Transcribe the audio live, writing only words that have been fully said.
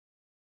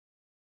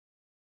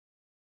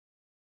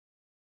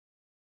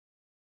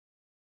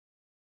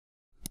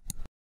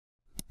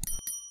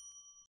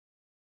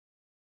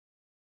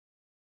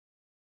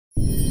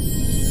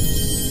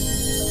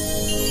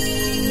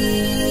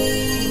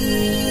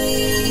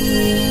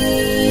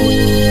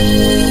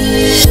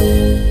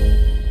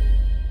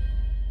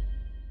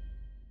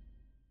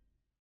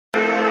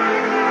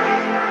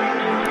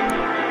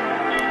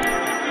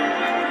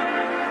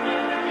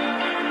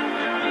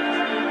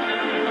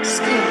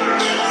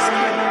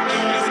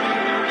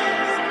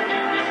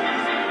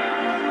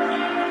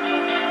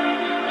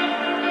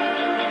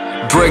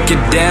break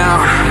it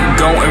down,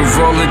 go and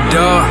roll it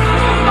up.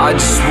 I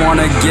just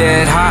wanna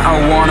get high,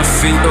 I wanna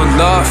feel your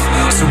love.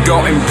 So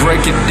go and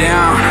break it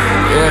down,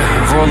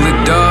 yeah, roll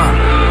it up.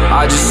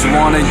 I just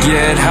wanna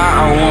get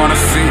high, I wanna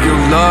feel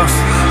your love.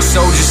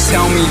 So just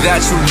tell me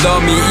that you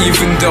love me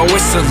even though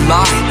it's a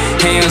lie.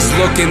 Hands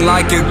looking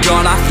like a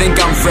gun, I think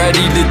I'm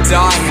ready to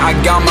die. I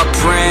got my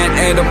brand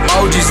and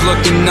emojis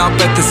looking up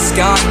at the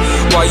sky,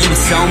 while you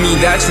tell me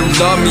that you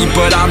love me,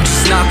 but I'm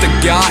just not the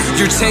guy.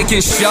 You're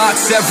taking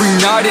shots every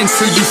night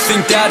until you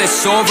think that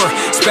it's over,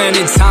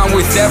 spending time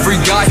with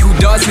every guy who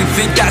doesn't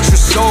think that you're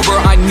sober.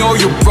 I know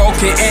you're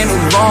broken and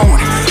alone,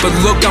 but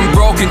look, I'm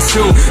broken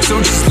too.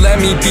 So just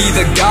let me be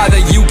the guy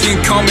that you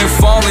can come and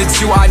fall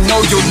into. I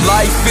know your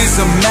life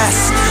is a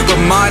mess, but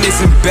mine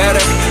isn't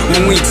better.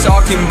 When we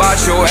talking about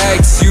your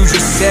ex, you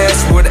just says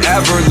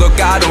whatever.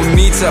 Look, I don't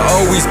need to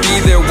always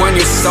be there when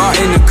you're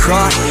starting to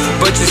cry,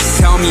 but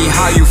just tell me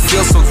how you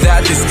feel so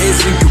that this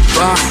isn't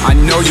goodbye. I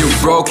know you're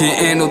broken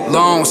and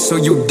alone, so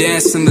you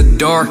dance in the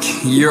dark.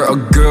 You're a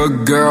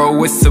good girl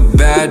with a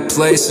bad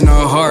place in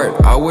her heart.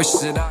 I wish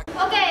that I...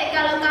 Oke,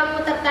 kalau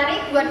kamu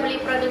tertarik buat beli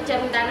produk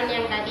jam tangan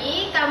yang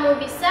tadi, kamu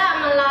bisa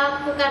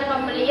melakukan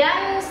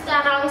pembelian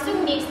secara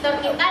langsung di store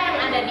kita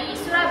yang ada di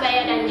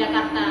Surabaya dan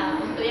Jakarta.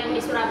 Untuk yang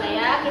di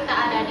Surabaya, kita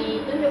ada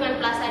di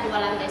Kunjungi Plaza 2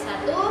 lantai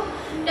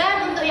 1,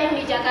 dan untuk yang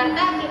di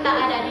Jakarta, kita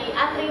ada di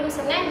Atrium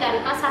Senen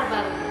dan Pasar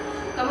Baru.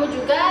 Kamu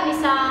juga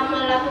bisa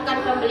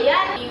melakukan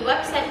pembelian di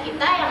website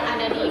kita yang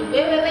ada di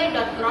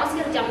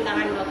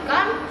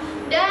www.grosirjamtangan.com,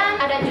 dan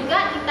ada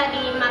juga kita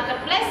di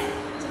marketplace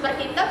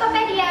seperti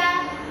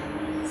Tokopedia,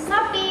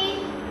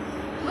 Shopee,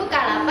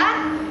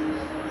 Bukalapak,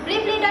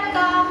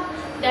 Blibli.com,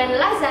 dan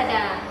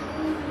Lazada.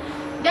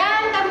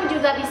 Dan kamu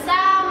juga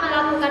bisa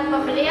melakukan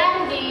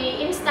pembelian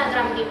di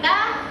Instagram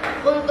kita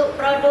untuk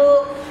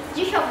produk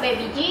G-Shock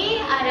Baby G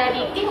ada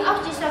di King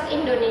of G-Shock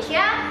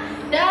Indonesia,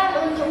 dan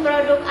untuk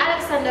produk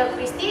Alexandre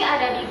Christie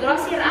ada di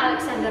Grosir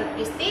Alexandre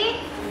Christie,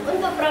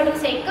 untuk produk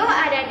Seiko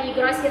ada di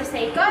Grosir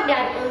Seiko,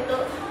 dan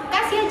untuk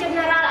Casio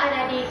General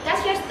ada di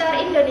Casio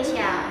Store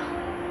Indonesia.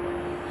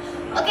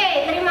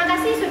 Oke, terima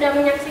kasih sudah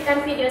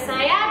menyaksikan video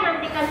saya.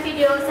 Nantikan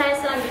video saya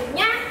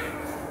selanjutnya.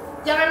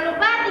 Jangan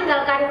lupa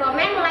tinggalkan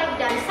komen, like,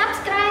 dan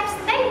subscribe.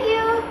 Thank you.